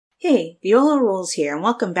Hey, Viola Rolls here, and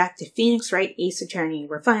welcome back to Phoenix Wright Ace Attorney.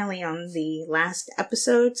 We're finally on the last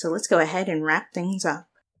episode, so let's go ahead and wrap things up.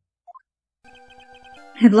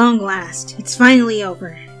 At long last, it's finally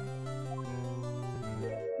over.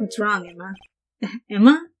 What's wrong, Emma?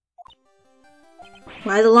 Emma?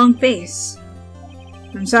 Why the long face?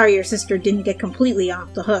 I'm sorry your sister didn't get completely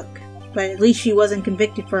off the hook, but at least she wasn't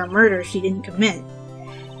convicted for a murder she didn't commit.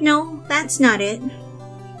 No, that's not it.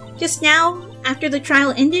 Just now, after the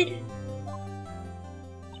trial ended?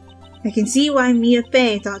 I can see why Mia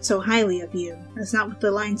Fey thought so highly of you. That's not what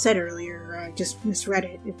the line said earlier, or I just misread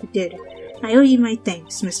it if it did. I owe you my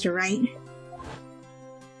thanks, Mr. Wright.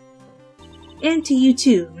 And to you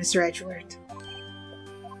too, Mr. Edgeworth.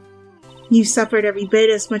 You've suffered every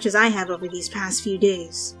bit as much as I have over these past few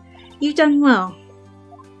days. You've done well.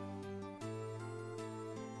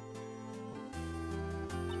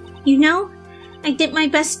 You know, I did my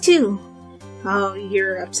best too. Oh,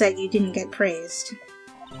 you're upset you didn't get praised.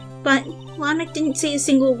 But Lana didn't say a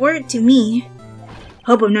single word to me.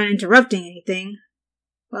 Hope I'm not interrupting anything.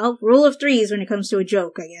 Well, rule of threes when it comes to a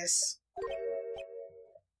joke, I guess.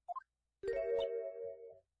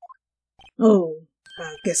 Oh,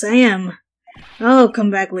 I guess I am. I'll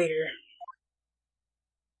come back later.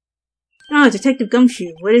 Oh, Detective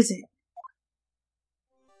Gumshoe, what is it?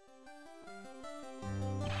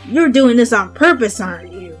 You're doing this on purpose,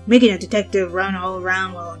 aren't you? Making a detective run all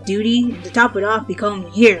around while on duty, and to top it off, be calling me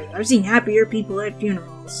here. I've seen happier people at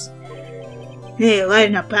funerals. Hey,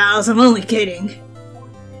 lighten up, pals, I'm only kidding.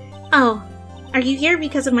 Oh, are you here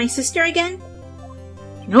because of my sister again?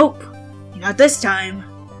 Nope, not this time.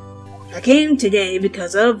 I came today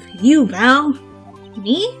because of you, pal.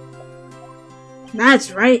 Me?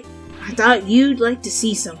 That's right. I thought you'd like to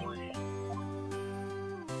see someone.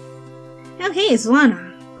 Oh, hey, it's Lana.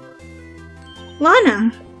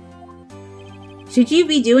 Lana! Should you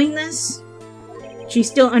be doing this? She's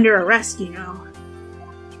still under arrest, you know.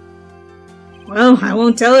 Well, I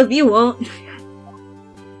won't tell if you won't.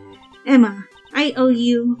 Emma, I owe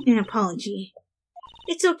you an apology.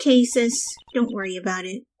 It's okay, sis. Don't worry about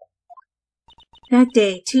it. That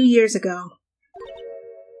day, 2 years ago,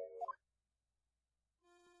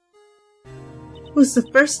 was the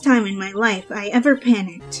first time in my life I ever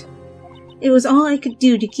panicked. It was all I could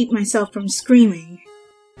do to keep myself from screaming.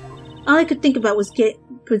 All I could think about was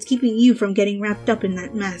keeping you from getting wrapped up in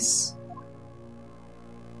that mess.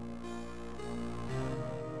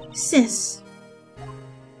 Sis.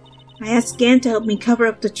 I asked Gan to help me cover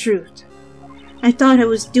up the truth. I thought I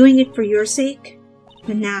was doing it for your sake,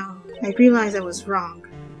 but now I realize I was wrong.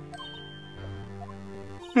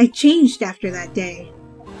 I changed after that day.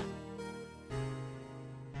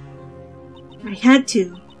 I had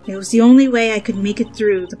to. It was the only way I could make it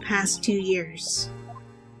through the past 2 years.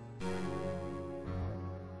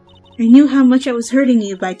 I knew how much I was hurting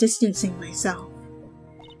you by distancing myself,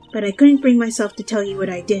 but I couldn't bring myself to tell you what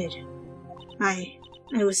I did. I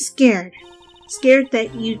was scared. Scared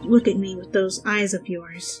that you'd look at me with those eyes of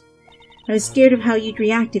yours. I was scared of how you'd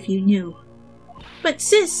react if you knew. But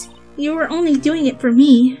sis, you were only doing it for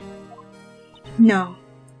me. No.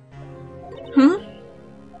 Huh?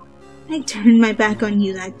 I turned my back on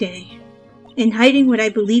you that day. In hiding what I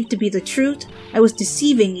believed to be the truth, I was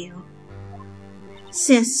deceiving you.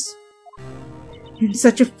 Sis. I'm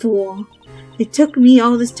such a fool. It took me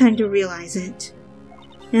all this time to realize it.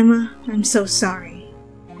 Emma, I'm so sorry.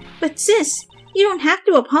 But sis, you don't have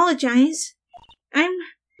to apologize. I'm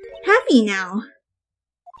happy now.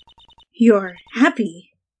 You're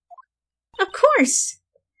happy? Of course.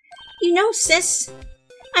 You know, sis,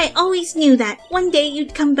 I always knew that one day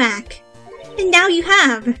you'd come back. And now you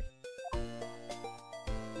have.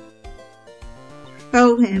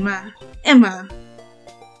 Oh, Emma. Emma.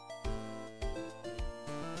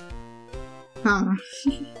 Huh.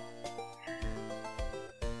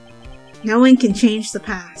 No one can change the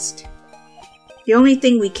past. The only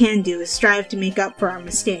thing we can do is strive to make up for our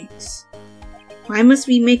mistakes. Why must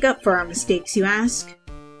we make up for our mistakes, you ask?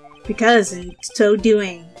 Because in so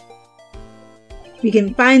doing, we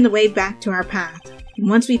can find the way back to our path. And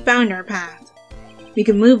once we've found our path, we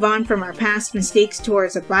can move on from our past mistakes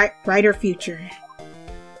towards a brighter future.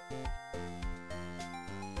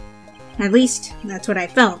 At least, that's what I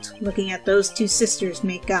felt, looking at those two sisters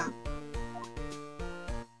make up.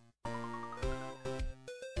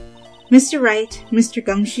 Mr. Wright, Mr.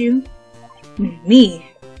 Gumshoe, me.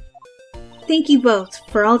 Thank you both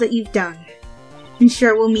for all that you've done. I'm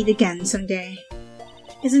sure we'll meet again someday.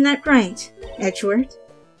 Isn't that right, Edgeworth?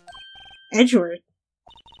 Edgeworth?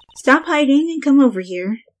 Stop hiding and come over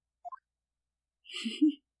here.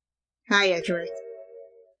 Hi, Edgeworth.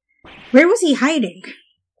 Where was he hiding?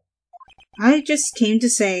 I just came to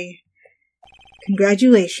say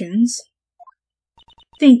congratulations.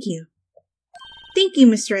 Thank you. Thank you,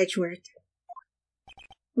 Mr. Edgeworth.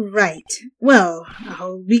 Right. Well,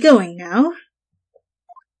 I'll be going now.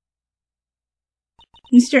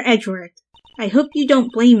 Mr. Edgeworth, I hope you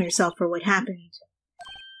don't blame yourself for what happened.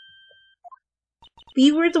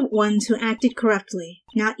 We were the ones who acted corruptly,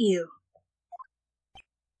 not you.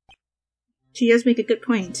 She does make a good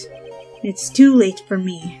point. It's too late for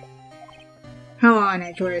me. Come on,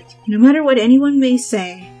 Edgeworth. No matter what anyone may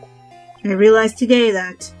say, I realize today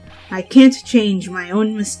that I can't change my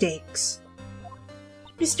own mistakes.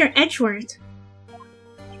 Mr. Edgeworth.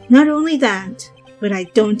 Not only that, but I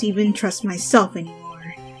don't even trust myself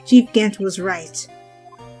anymore. Chief Gant was right.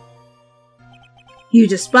 You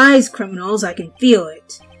despise criminals, I can feel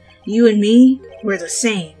it. You and me, we're the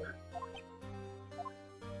same.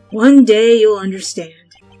 One day you'll understand.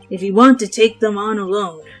 If you want to take them on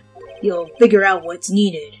alone, you'll figure out what's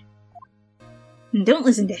needed. And don't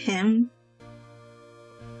listen to him.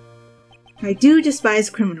 I do despise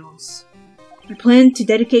criminals. I plan to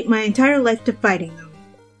dedicate my entire life to fighting them.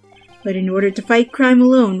 But in order to fight crime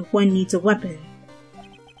alone, one needs a weapon.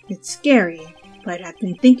 It's scary, but I've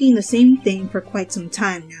been thinking the same thing for quite some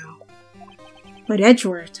time now. But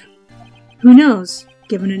Edgeworth, who knows?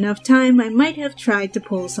 Given enough time, I might have tried to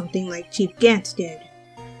pull something like Chief Gant did.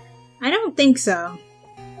 I don't think so.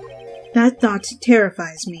 That thought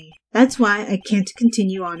terrifies me. That's why I can't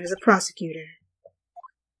continue on as a prosecutor.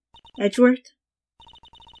 Edgeworth,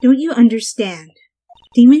 don't you understand?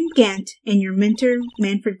 Demon Gant and your mentor,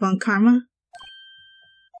 Manfred von Karma,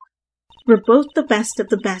 were both the best of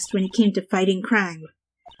the best when it came to fighting crime,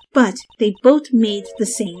 but they both made the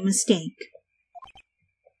same mistake.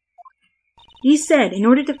 You said in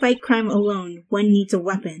order to fight crime alone, one needs a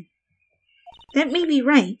weapon. That may be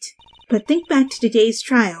right, but think back to today's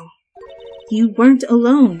trial. You weren't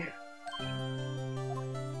alone.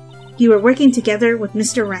 You were working together with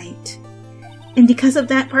Mr. Wright, and because of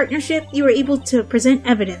that partnership, you were able to present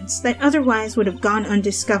evidence that otherwise would have gone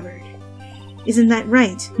undiscovered. Isn't that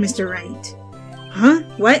right, Mr. Wright? Huh?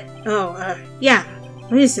 What? Oh, yeah.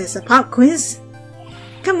 What is this, a pop quiz?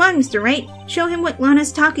 Come on, Mr. Wright. Show him what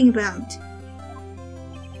Lana's talking about.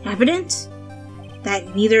 Evidence?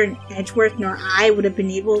 That neither Edgeworth nor I would have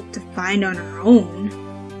been able to find on our own.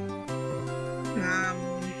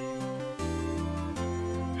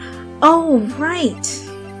 Oh, right.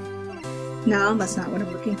 No, that's not what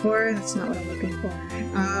I'm looking for. That's not what I'm looking for.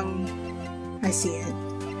 I see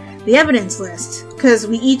it. The evidence list, because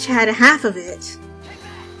we each had a half of it.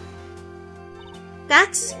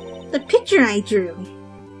 That's the picture I drew.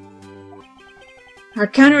 Our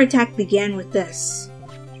counterattack began with this.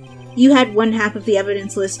 You had one half of the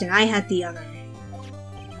evidence list and I had the other.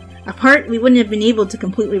 Apart, we wouldn't have been able to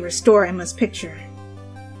completely restore Emma's picture.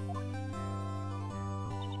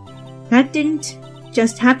 That didn't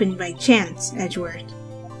just happen by chance, Edgeworth.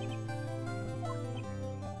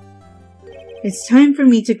 It's time for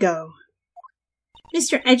me to go.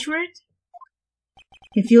 Mr. Edgeworth?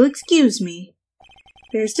 If you'll excuse me,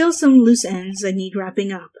 there are still some loose ends that need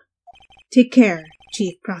wrapping up. Take care,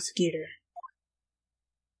 Chief Prosecutor.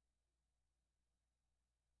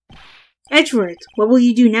 Edgeworth, what will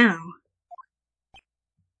you do now?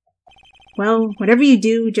 Well, whatever you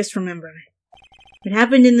do, just remember. What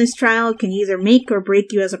happened in this trial can either make or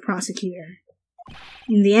break you as a prosecutor.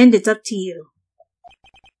 In the end, it's up to you.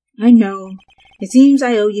 I know, it seems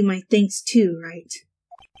I owe you my thanks too, Wright?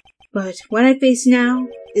 But what I face now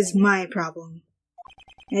is my problem.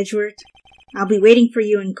 Edgeworth, I'll be waiting for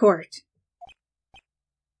you in court.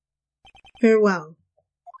 Farewell.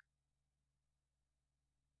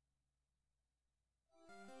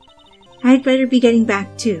 I'd better be getting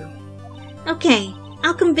back too. Okay,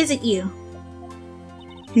 I'll come visit you.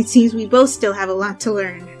 It seems we both still have a lot to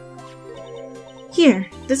learn. Here,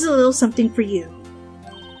 this is a little something for you.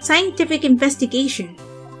 Scientific Investigation.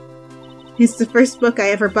 It's the first book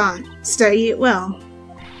I ever bought. Study it well.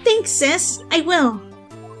 Thanks, sis. I will.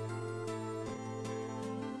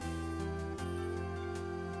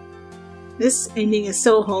 This ending is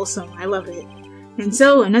so wholesome. I love it. And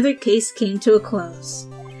so another case came to a close.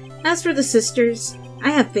 As for the sisters,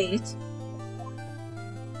 I have faith.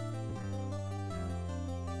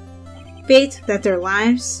 Faith that their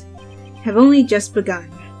lives have only just begun.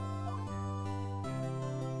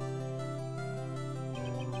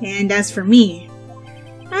 And as for me,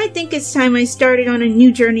 I think it's time I started on a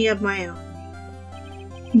new journey of my own.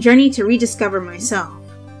 A journey to rediscover myself.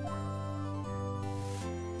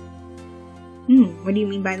 What do you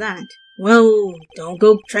mean by that? Well, don't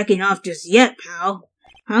go trekking off just yet, pal.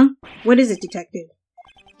 Huh? What is it, detective?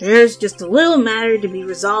 There's just a little matter to be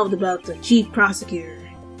resolved about the chief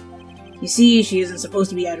prosecutor. You see, she isn't supposed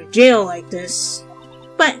to be out of jail like this.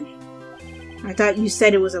 But I thought you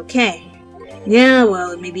said it was okay. Yeah, well,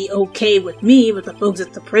 it may be okay with me, but the folks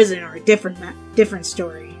at the prison are a different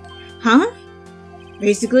story. Huh?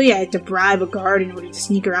 Basically, I had to bribe a guard in order to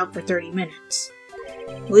sneak her out for 30 minutes.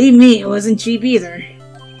 Believe me, it wasn't cheap either.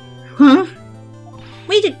 Huh?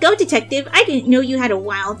 Way to go, detective. I didn't know you had a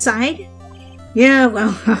wild side. Yeah,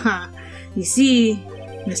 well, haha. You see,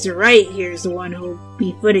 Mr. Wright here is the one who'll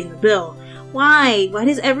be footing the bill. Why? Why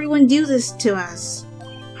does everyone do this to us?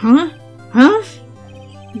 Huh? Huh?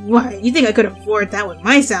 Why, you think I could afford that with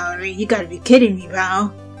my salary? You gotta be kidding me,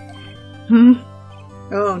 pal. Huh?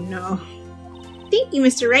 Oh no. Thank you,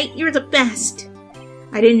 Mr. Wright. You're the best.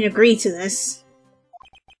 I didn't agree to this.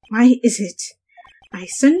 Why is it? I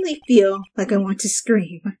suddenly feel like I want to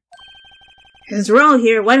scream. Since we're all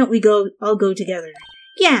here, why don't we all go together?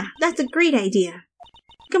 Yeah, that's a great idea.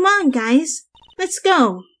 Come on, guys. Let's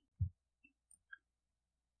go.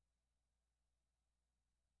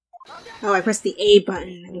 Oh, I pressed the A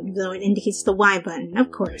button, even though it indicates the Y button,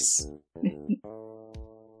 of course.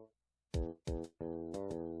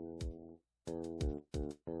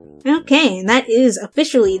 Okay, and that is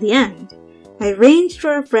officially the end. I arranged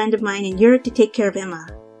for a friend of mine in Europe to take care of Emma.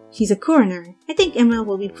 She's a coroner. I think Emma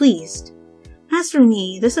will be pleased. As for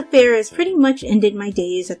me, this affair has pretty much ended my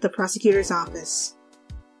days at the prosecutor's office.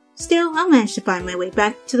 Still, I'll manage to find my way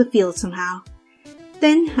back to the field somehow.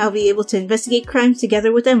 Then, I'll be able to investigate crimes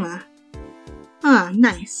together with Emma. Ah,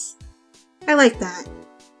 nice. I like that.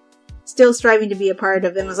 Still striving to be a part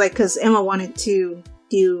of Emma's life, because Emma wanted to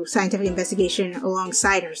do scientific investigation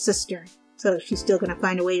alongside her sister. So she's still going to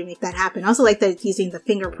find a way to make that happen. I also like that it's using the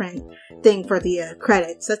fingerprint thing for the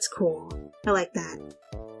credits. That's cool. I like that.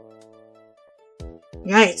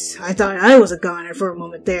 Yikes, I thought I was a goner for a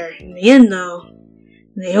moment there. In the end, though,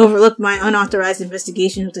 they overlooked my unauthorized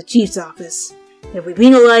investigation of the chief's office. If we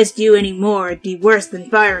penalized you anymore, it'd be worse than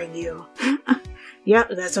firing you.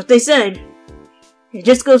 Yep, that's what they said. It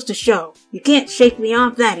just goes to show. You can't shake me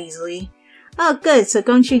off that easily. Oh, good, so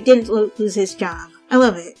Gumshoe didn't lose his job. I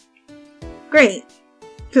love it. Great,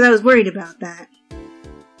 because I was worried about that.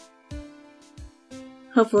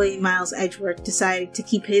 Hopefully Miles Edgeworth decided to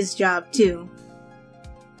keep his job too.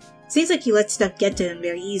 Seems like he lets stuff get to him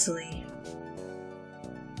very easily.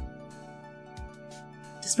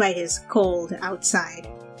 Despite his cold outside.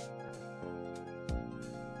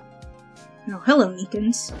 Oh, hello,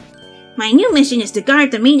 Meekins. My new mission is to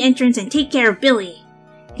guard the main entrance and take care of Billy.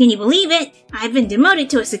 Can you believe it? I've been demoted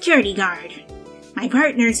to a security guard. My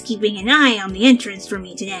partner's keeping an eye on the entrance for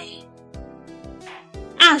me today.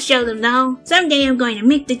 I'll show them, though. Someday I'm going to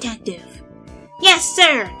make detective. Yes,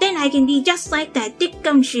 sir! Then I can be just like that Dick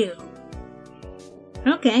Gumshoe.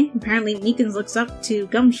 Okay, apparently Meekins looks up to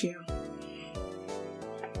Gumshoe.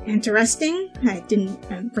 Interesting. I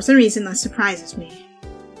didn't, for some reason that surprises me.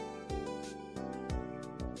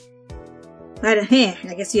 But hey,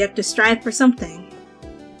 I guess you have to strive for something.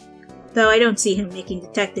 Though I don't see him making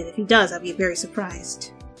detective. If he does, I'll be very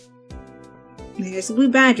surprised. There's the blue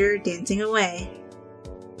badger dancing away.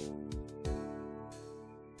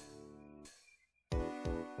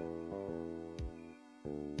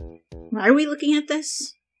 Why are we looking at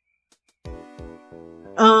this?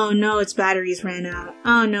 Oh no, its batteries ran out.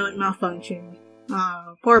 Oh no, it malfunctioned.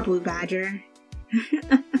 Oh, poor blue badger.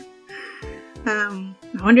 I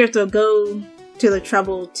wonder if they'll go to the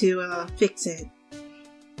trouble to fix it.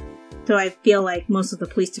 Though I feel like most of the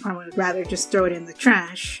police department would rather just throw it in the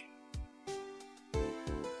trash.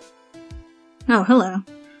 Oh, hello.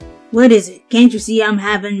 What is it? Can't you see I'm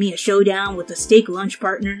having me a showdown with a steak lunch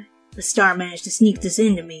partner? The star managed to sneak this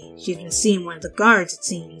into me. She's been seeing one of the guards, it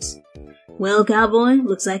seems. Well, cowboy,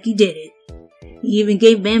 looks like you did it. You even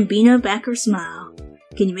gave Bambina back her smile.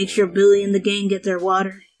 Can you make sure Billy and the gang get their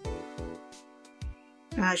water?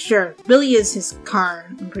 Sure. Billy is his car,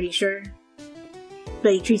 I'm pretty sure.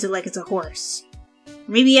 But he treats it like it's a horse.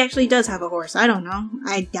 Maybe he actually does have a horse, I don't know.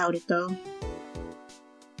 I doubt it, though.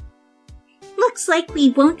 Looks like we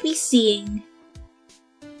won't be seeing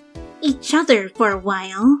each other for a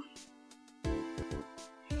while.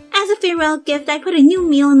 As a farewell gift, I put a new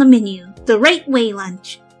meal on the menu, the Right Way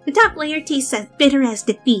lunch. The top layer tastes as bitter as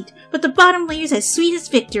defeat, but the bottom layer's as sweet as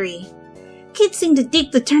victory. Kids seem to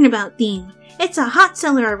dig the turnabout theme. It's a hot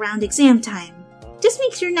seller around exam time. Just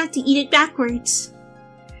make sure not to eat it backwards.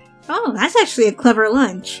 Oh, that's actually a clever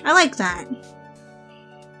lunch. I like that.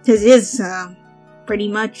 This is, pretty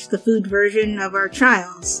much the food version of our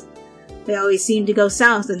trials. They always seem to go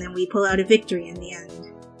south and then we pull out a victory in the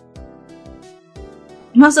end.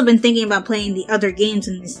 I've also been thinking about playing the other games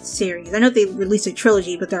in this series. I know they released a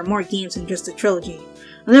trilogy, but there are more games than just a trilogy.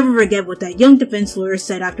 I'll never forget what that young defense lawyer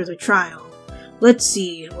said after the trial. Let's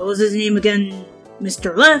see, what was his name again?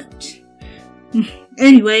 Mr. Left?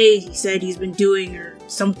 Anyway, he said he's been doing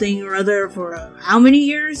something or other for how many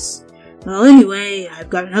years? Well, anyway, I've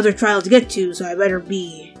got another trial to get to, so I better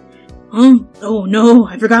be... Huh? Oh no,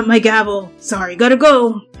 I forgot my gavel. Sorry, gotta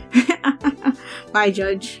go. Bye,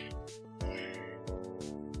 Judge.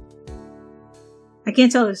 I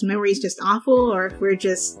can't tell if his memory's just awful or if we're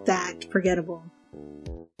just that forgettable.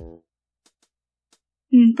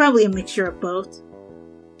 Probably a mixture of both.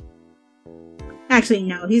 Actually,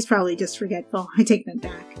 no, he's probably just forgetful. I take that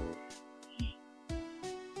back.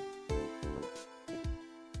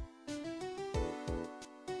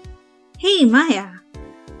 Hey, Maya!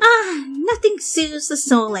 Ah, nothing soothes the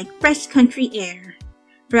soul like fresh country air.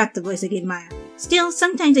 Forgot the voice I gave Maya. Still,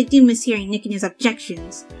 sometimes I do miss hearing Nick and his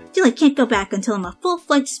objections. Still, I can't go back until I'm a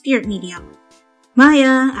full-fledged spirit medium.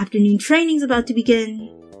 Maya, afternoon training's about to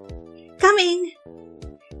begin. Coming!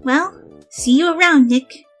 Well, see you around,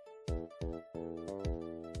 Nick.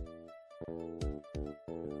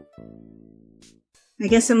 I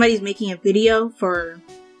guess somebody's making a video for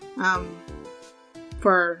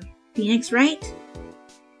Phoenix Wright?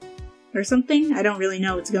 Or something? I don't really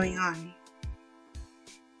know what's going on.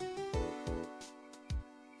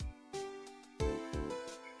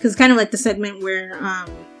 Because it's kind of like the segment where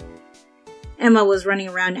Emma was running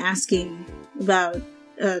around asking about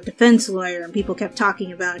a defense lawyer and people kept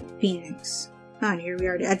talking about Phoenix. Oh, and here we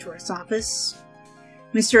are at Edgeworth's office.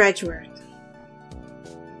 Mr. Edgeworth.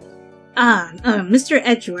 Mr.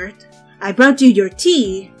 Edgeworth, I brought you your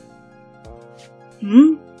tea.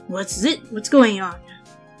 What's it? What's going on?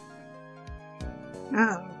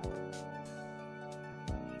 Oh.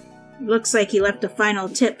 Looks like he left a final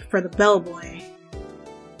tip for the bellboy.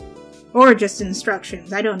 Or just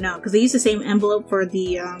instructions, I don't know, because they use the same envelope for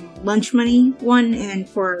the lunch money one and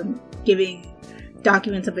for giving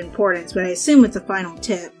documents of importance, but I assume it's a final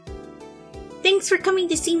tip. Thanks for coming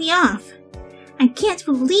to see me off. I can't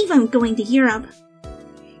believe I'm going to Europe.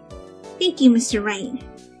 Thank you, Mr. Wright.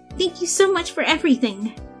 Thank you so much for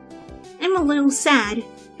everything. I'm a little sad,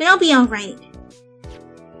 but I'll be alright.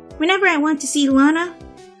 Whenever I want to see Lana,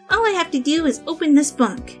 all I have to do is open this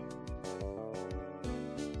book.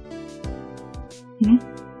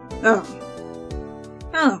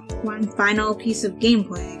 Oh, one final piece of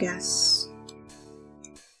gameplay, I guess.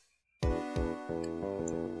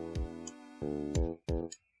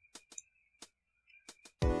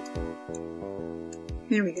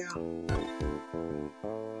 There we go.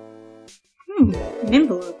 An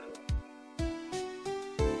envelope.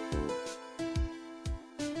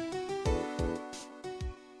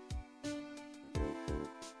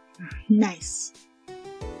 Nice.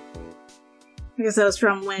 I guess that was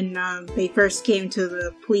from when they first came to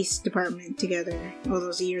the police department together all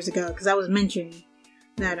those years ago, because that was mentioned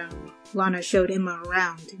that Lana showed Emma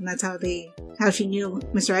around, and that's how she knew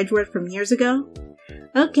Mr. Edgeworth from years ago.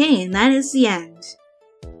 Okay, and that is the end.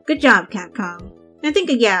 Good job, Capcom. I think,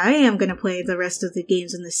 yeah, I am gonna play the rest of the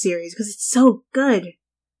games in this series, because it's so good.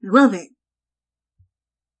 I love it.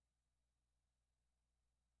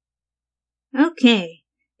 Okay.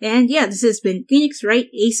 And yeah, this has been Phoenix Wright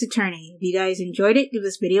Ace Attorney. If you guys enjoyed it, give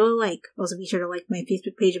this video a like. Also be sure to like my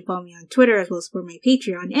Facebook page and follow me on Twitter, as well as support my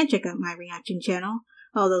Patreon, and check out my reaction channel.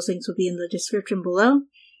 All those links will be in the description below.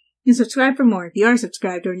 And subscribe for more if you are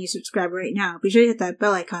subscribed or a new subscriber right now. Be sure to hit that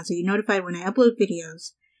bell icon so you're notified when I upload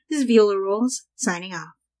videos. This is Viola Rolls, signing off.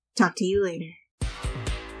 Talk to you later.